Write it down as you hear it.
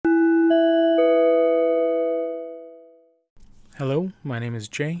Hello, my name is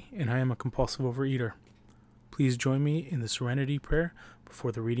Jay, and I am a compulsive overeater. Please join me in the Serenity Prayer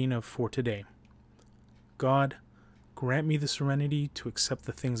before the reading of For Today. God, grant me the serenity to accept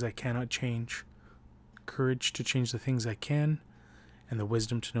the things I cannot change, courage to change the things I can, and the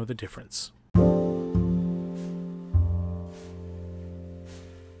wisdom to know the difference.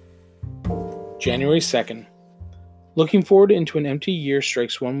 January 2nd. Looking forward into an empty year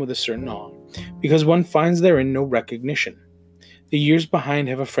strikes one with a certain awe, because one finds therein no recognition. The years behind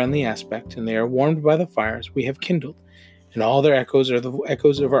have a friendly aspect, and they are warmed by the fires we have kindled, and all their echoes are the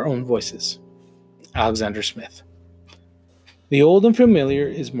echoes of our own voices. Alexander Smith. The old and familiar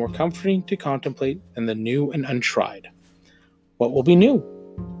is more comforting to contemplate than the new and untried. What will be new?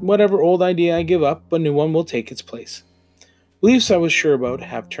 Whatever old idea I give up, a new one will take its place. Beliefs I was sure about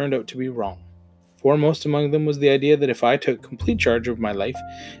have turned out to be wrong. Foremost among them was the idea that if I took complete charge of my life,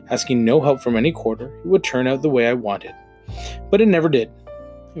 asking no help from any quarter, it would turn out the way I wanted. But it never did.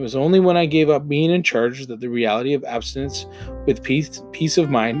 It was only when I gave up being in charge that the reality of abstinence with peace of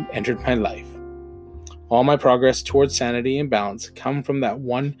mind entered my life. All my progress towards sanity and balance come from that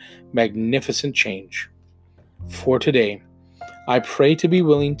one magnificent change. For today, I pray to be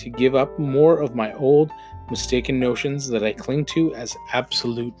willing to give up more of my old, mistaken notions that I cling to as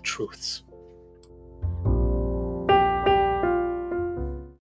absolute truths.